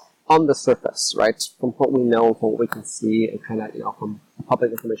 on the surface, right, from what we know, from what we can see, and kind of, from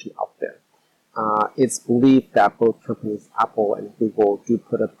public information out there, it's believed that both companies, Apple and Google, do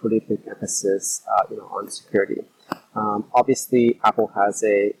put a pretty big emphasis, on security. Obviously, Apple has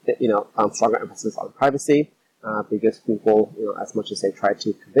a, stronger emphasis on privacy, because Google, as much as they try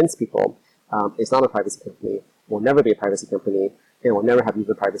to convince people, it's not a privacy company, will never be a privacy company, and will never have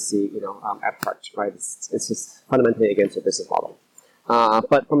user privacy, at heart, right? It's just fundamentally against their business model.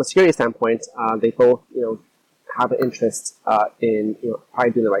 But from a security standpoint, they both, have an interest in,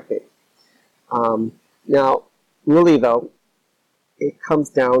 probably doing the right thing. Now, really though, it comes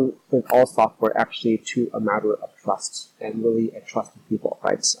down with all software actually to a matter of trust and really a trust in people,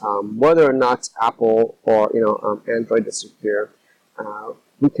 right? Whether or not Apple or Android is secure,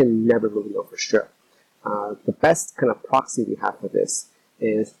 we can never really know for sure. The best kind of proxy we have for this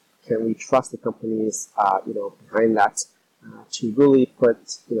is, can we trust the companies, behind that to really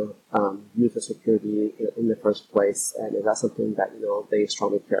put, user security in the first place, and is that something that they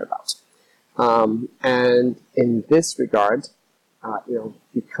strongly care about? And in this regard,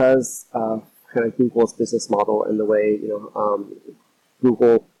 because of kind of Google's business model and the way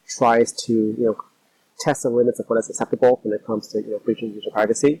Google tries to test the limits of what is acceptable when it comes to breaching user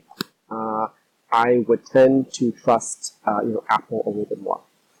privacy, I would tend to trust Apple a little bit more.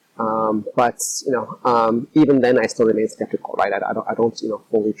 But even then, I still remain skeptical, right? I don't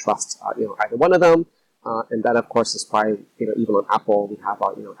fully trust either one of them, and that of course is why even on Apple we have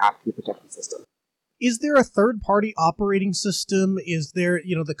our app key protection system. Is there a third-party operating system? Is there,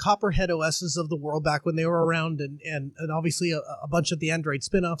 the Copperhead OSs of the world back when they were around, and obviously a bunch of the Android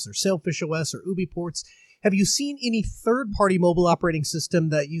spin-offs, or Sailfish OS or UbiPorts? Have you seen any third-party mobile operating system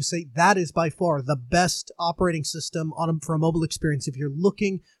that you say that is by far the best operating system for a mobile experience if you're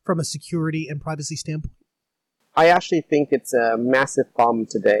looking from a security and privacy standpoint? I actually think it's a massive problem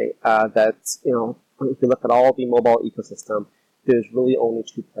today that, if you look at all the mobile ecosystem, there's really only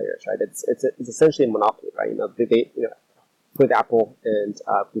two players, right? It's essentially a monopoly, right? With Apple and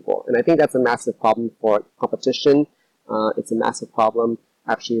Google, and I think that's a massive problem for competition. It's a massive problem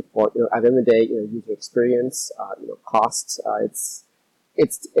actually for at the end of the day, user experience, costs.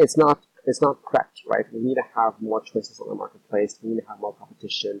 It's not correct, right? We need to have more choices on the marketplace. We need to have more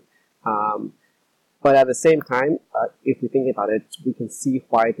competition. But at the same time, if we think about it, we can see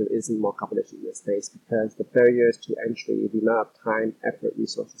why there isn't more competition in this space, because the barriers to entry, the amount of time, effort,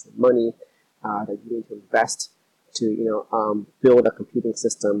 resources, and money that you need to invest to build a competing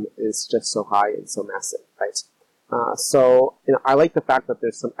system is just so high and so massive, right? So I like the fact that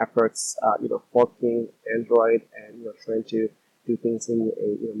there's some efforts, forking Android and trying to do things in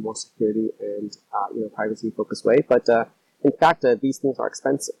a more security and privacy focused way, but in fact, these things are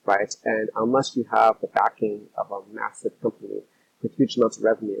expensive, right? And unless you have the backing of a massive company with huge amounts of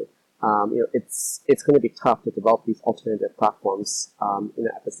revenue, it's going to be tough to develop these alternative platforms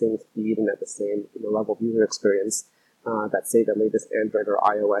at the same speed and at the same level of user experience that, say, the latest Android or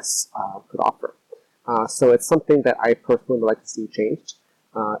iOS could offer. So it's something that I personally would like to see changed.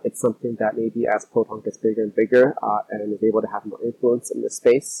 It's something that maybe as Proton gets bigger and bigger and is able to have more influence in this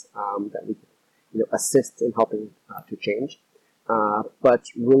space, that we can assist in helping to change. But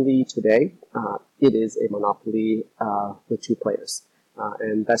really today, it is a monopoly with two players.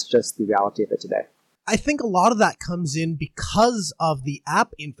 And that's just the reality of it today. I think a lot of that comes in because of the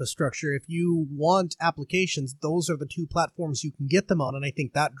app infrastructure. If you want applications, those are the two platforms you can get them on. And I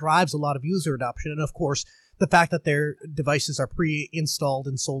think that drives a lot of user adoption. And of course, The fact that their devices are pre-installed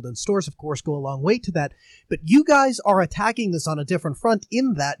and sold in stores, of course, go a long way to that. But you guys are attacking this on a different front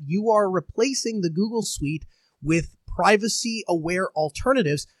in that you are replacing the Google Suite with privacy-aware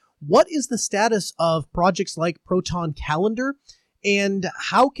alternatives. What is the status of projects like Proton Calendar, and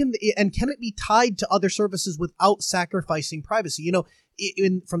can it be tied to other services without sacrificing privacy? You know,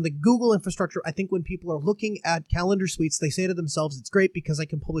 from the Google infrastructure, I think when people are looking at calendar suites, they say to themselves, it's great because I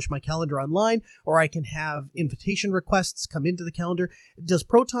can publish my calendar online, or I can have invitation requests come into the calendar. Does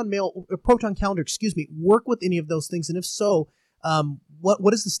Proton Calendar, work with any of those things? And if so,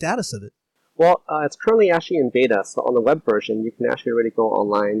 what is the status of it? Well, it's currently actually in beta. So on the web version, you can actually already go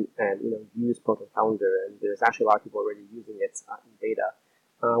online and use Proton Calendar, and there's actually a lot of people already using it in beta.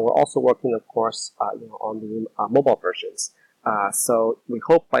 We're also working, of course, on the mobile versions. So we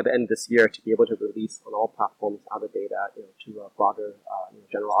hope by the end of this year to be able to release on all platforms out of beta, to a broader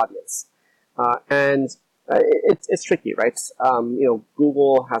general audience. And it's tricky, right?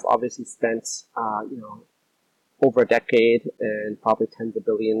 Google has obviously spent over a decade and probably tens of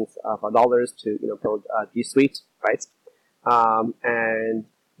billions of dollars to build G Suite, right? And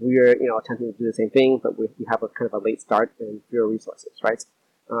we're attempting to do the same thing, but we have a kind of a late start and fewer resources, right?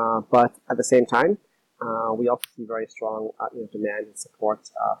 But at the same time, we also see very strong demand and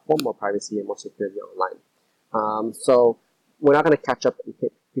support for more privacy and more security online. So we're not going to catch up and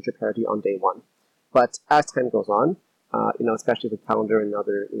hit feature parity on day one, but as time goes on, especially with Calendar and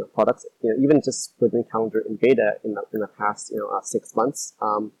other products, even just within Calendar in beta in the past 6 months,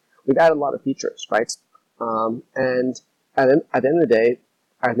 we've added a lot of features, right? And at the end of the day,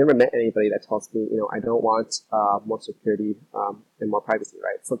 I've never met anybody that tells me, I don't want more security and more privacy,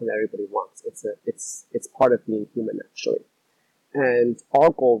 right? It's something that everybody wants. It's part of being human, actually. And our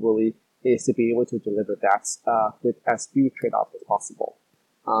goal really is to be able to deliver that with as few trade-offs as possible.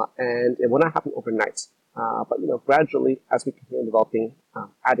 And it will not happen overnight. But gradually, as we continue developing,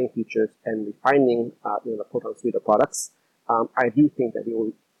 adding features and refining, the Proton suite of products, I do think that we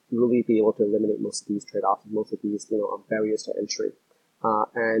will really be able to eliminate most of these trade-offs, most of these, barriers to entry.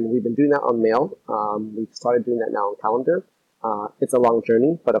 And we've been doing that on Mail. We've started doing that now on Calendar. It's a long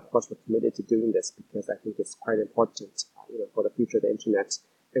journey, but of course we're committed to doing this because I think it's quite important, for the future of the internet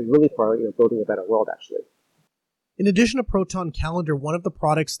and really for building a better world, actually. In addition to Proton Calendar, one of the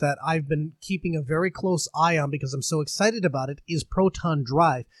products that I've been keeping a very close eye on because I'm so excited about it is Proton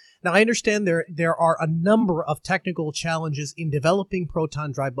Drive. Now, I understand there are a number of technical challenges in developing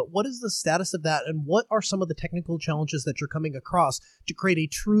Proton Drive, but what is the status of that, and what are some of the technical challenges that you're coming across to create a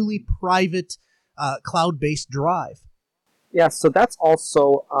truly private cloud-based drive? Yeah, so that's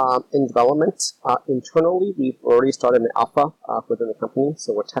also in development. Internally, we've already started an alpha within the company,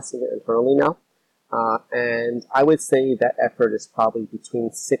 so we're testing it internally now. And I would say that effort is probably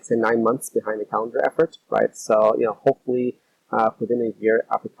between 6 and 9 months behind the Calendar effort, right? So, hopefully within a year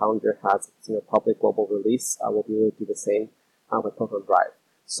after Calendar has its public global release, we'll be able to do the same with Proton Drive.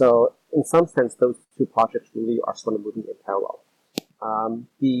 So in some sense, those two projects really are sort of moving in parallel.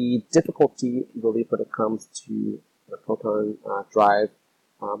 The difficulty really when it comes to Proton Drive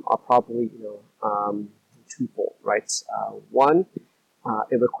are probably twofold, right? One,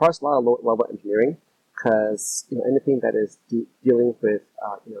 it requires a lot of low-level engineering because anything that is dealing with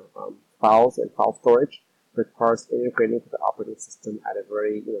files and file storage requires integrating with the operating system at a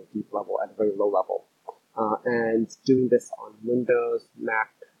very deep level, at a very low level, and doing this on Windows, Mac,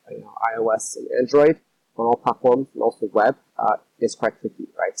 iOS, and Android on all platforms, and also web, is quite tricky,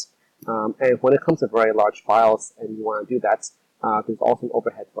 right? And when it comes to very large files and you want to do that, there's also an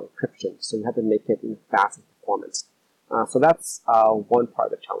overhead for encryption, so you have to make it fast and performant. So that's one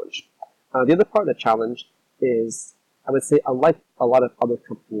part of the challenge. The other part of the challenge is, I would say, unlike a lot of other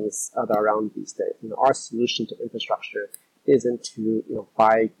companies that are around these days, our solution to infrastructure isn't to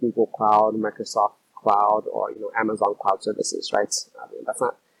buy Google Cloud, Microsoft Cloud, or Amazon Cloud Services, right? That's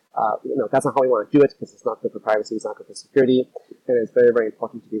not that's not how we want to do it because it's not good for privacy, it's not good for security, and it's very, very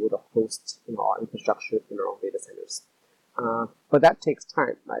important to be able to host our infrastructure in our own data centers. But that takes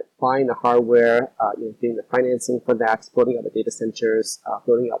time, right? Buying the hardware, getting the financing for that, building out the data centers,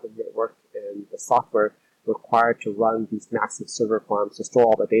 building out the network and the software required to run these massive server farms to store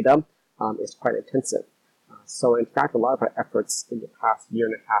all the data is quite intensive. So in fact, a lot of our efforts in the past year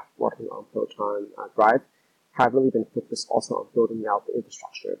and a half working on Proton Drive have really been focused also on building out the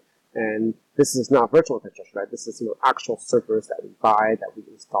infrastructure. And this is not virtual infrastructure, right? This is actual servers that we buy, that we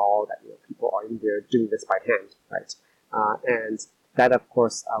install, that people are in there doing this by hand, right? And that, of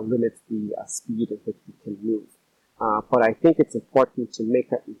course, limits the speed at which we can move. But I think it's important to make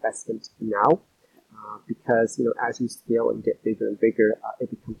that investment now because as you scale and get bigger and bigger, it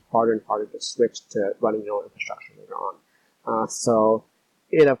becomes harder and harder to switch to running your own infrastructure later on. So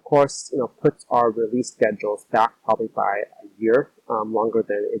it of course puts our release schedules back probably by a year longer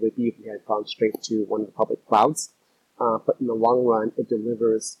than it would be if we had gone straight to one of the public clouds. But in the long run, it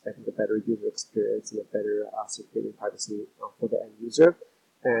delivers, I think, a better user experience and a better security and privacy for the end user.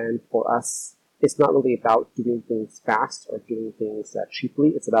 And for us, it's not really about doing things fast or doing things cheaply.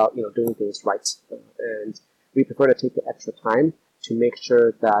 It's about doing things right. And we prefer to take the extra time to make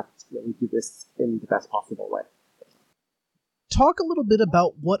sure that we do this in the best possible way. Talk a little bit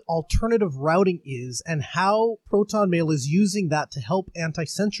about what alternative routing is and how Proton Mail is using that to help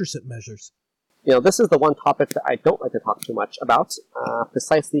anti-censorship measures. This is the one topic that I don't like to talk too much about,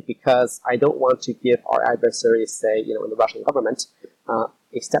 precisely because I don't want to give our adversaries, say, in the Russian government, a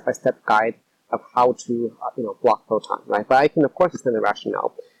step-by-step guide of how to, block Proton, right? But I can, of course, explain the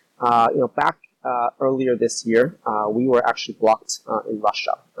rationale. Back earlier this year, we were actually blocked in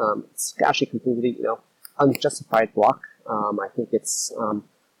Russia. It's actually completely, unjustified block. I think it's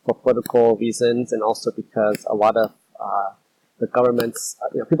for political reasons and also because a lot of the governments,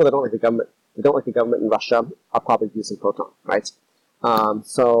 people that don't like the government, they don't like the government in Russia are probably using Proton, right?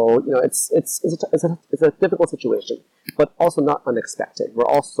 So it's a difficult situation, but also not unexpected. We're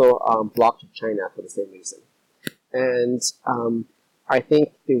also blocked with China for the same reason, and I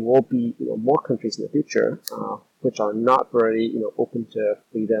think there will be more countries in the future which are not very open to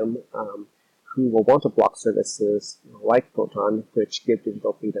freedom, who will want to block services like Proton, which give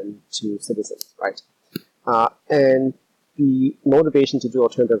digital freedom to citizens, right? And the motivation to do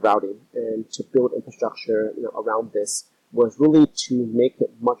alternative routing and to build infrastructure around this was really to make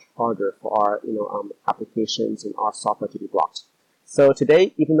it much harder for our applications and our software to be blocked. So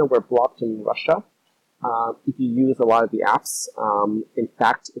today, even though we're blocked in Russia, if you use a lot of the apps, in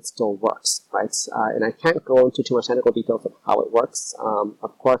fact, it still works, right? And I can't go into too much technical details of how it works.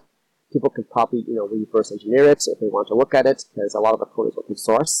 Of course, people can probably reverse engineer it if they want to look at it, because a lot of the code is open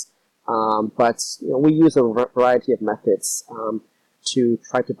source. But we use a variety of methods to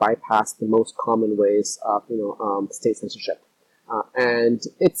try to bypass the most common ways of state censorship, and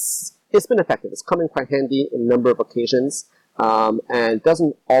it's been effective. It's come in quite handy in a number of occasions, and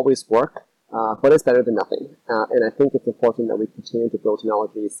doesn't always work, but it's better than nothing. And I think it's important that we continue to build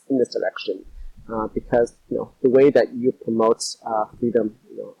technologies in this direction, because the way that you promote freedom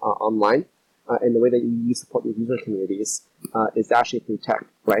online. And the way that you support your user communities is actually through tech,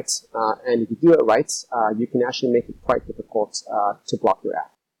 right? And if you do it right, you can actually make it quite difficult to block your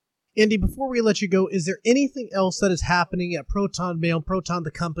app. Andy, before we let you go, is there anything else that is happening at Proton Mail, Proton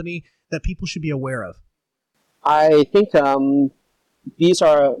the company, that people should be aware of? I think these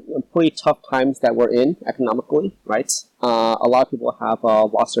are pretty tough times that we're in economically, right? A lot of people have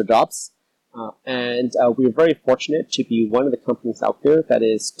lost their jobs. And we're very fortunate to be one of the companies out there that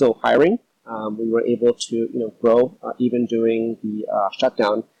is still hiring. We were able to, grow even during the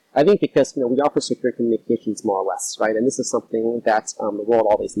shutdown. I think because we offer secure communications more or less, right? And this is something that the world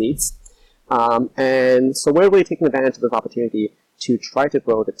always needs. And so we're really taking advantage of this opportunity to try to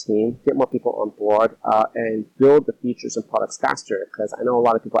grow the team, get more people on board, and build the features and products faster. Because I know a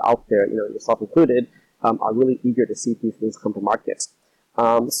lot of people out there, yourself included, are really eager to see these things come to market.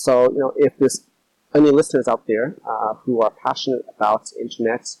 So if there's any listeners out there who are passionate about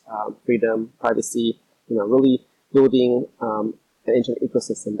internet freedom, privacy, really building an internet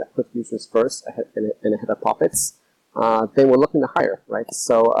ecosystem that puts users first and ahead of profits, then we're looking to hire, right?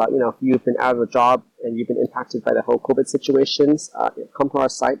 So, if you've been out of a job and you've been impacted by the whole COVID situations, come to our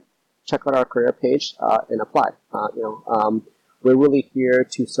site, check out our career page, and apply. We're really here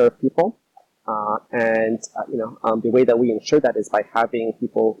to serve people. The way that we ensure that is by having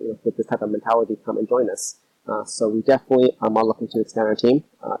people with this type of mentality come and join us. So we definitely are looking to expand our team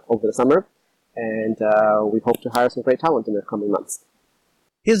over the summer, and we hope to hire some great talent in the coming months.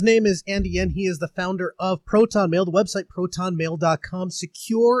 His name is Andy Yen. He is the founder of Proton Mail, the website protonmail.com,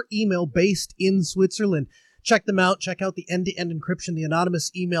 secure email based in Switzerland. Check them out. Check out the end-to-end encryption, the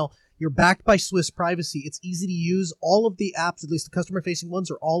anonymous email. You're backed by Swiss Privacy. It's easy to use. All of the apps, at least the customer-facing ones,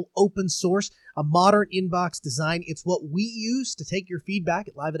 are all open source. A modern inbox design. It's what we use to take your feedback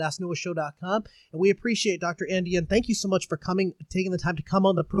at live@asknoahshow.com. And we appreciate Dr. Andy Yen. Thank you so much for taking the time to come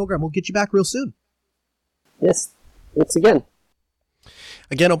on the program. We'll get you back real soon. Yes. Thanks again.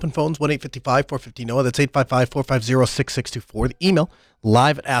 Again, open phones, 1-855-450-NOAH. That's 855-450-6624. The email,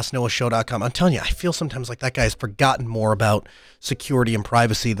 live@asknoahshow.com. I'm telling you, I feel sometimes like that guy has forgotten more about security and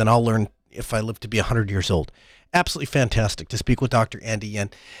privacy than I'll learn if I live to be 100 years old. Absolutely fantastic to speak with Dr. Andy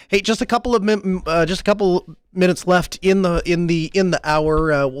Yen. Hey, just a couple minutes left in the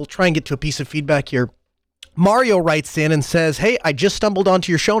hour. We'll try and get to a piece of feedback here. Mario writes in and says, "Hey, I just stumbled onto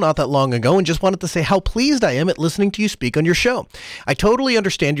your show not that long ago and just wanted to say how pleased I am at listening to you speak on your show. I totally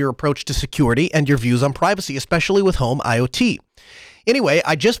understand your approach to security and your views on privacy, especially with home IoT. Anyway,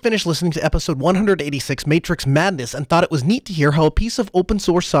 I just finished listening to episode 186, Matrix Madness, and thought it was neat to hear how a piece of open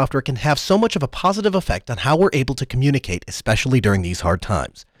source software can have so much of a positive effect on how we're able to communicate, especially during these hard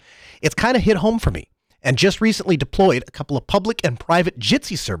times. It's kind of hit home for me, and just recently deployed a couple of public and private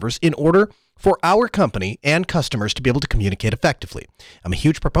Jitsi servers in order for our company and customers to be able to communicate effectively. I'm a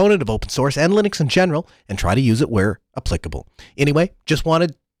huge proponent of open source and Linux in general, and try to use it where applicable. Anyway, just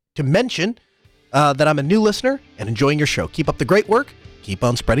wanted to mention that I'm a new listener and enjoying your show. Keep up the great work. Keep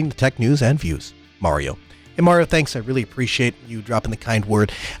on spreading the tech news and views. Mario." Hey, Mario, thanks. I really appreciate you dropping the kind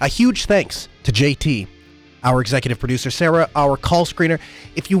word. A huge thanks to JT, our executive producer, Sarah, our call screener.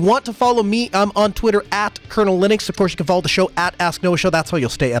 If you want to follow me, I'm on Twitter at Colonel Linux. Of course, you can follow the show at Ask Noah Show. That's how you'll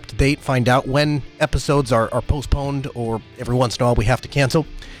stay up to date, find out when episodes are postponed, or every once in a while we have to cancel.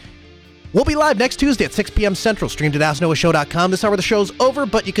 We'll be live next Tuesday at 6 p.m. Central, streamed at AskNoahShow.com. This hour of the show's over,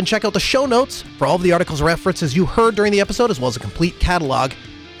 but you can check out the show notes for all of the articles or references you heard during the episode, as well as a complete catalog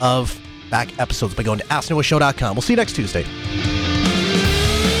of back episodes by going to AskNoahShow.com. We'll see you next Tuesday.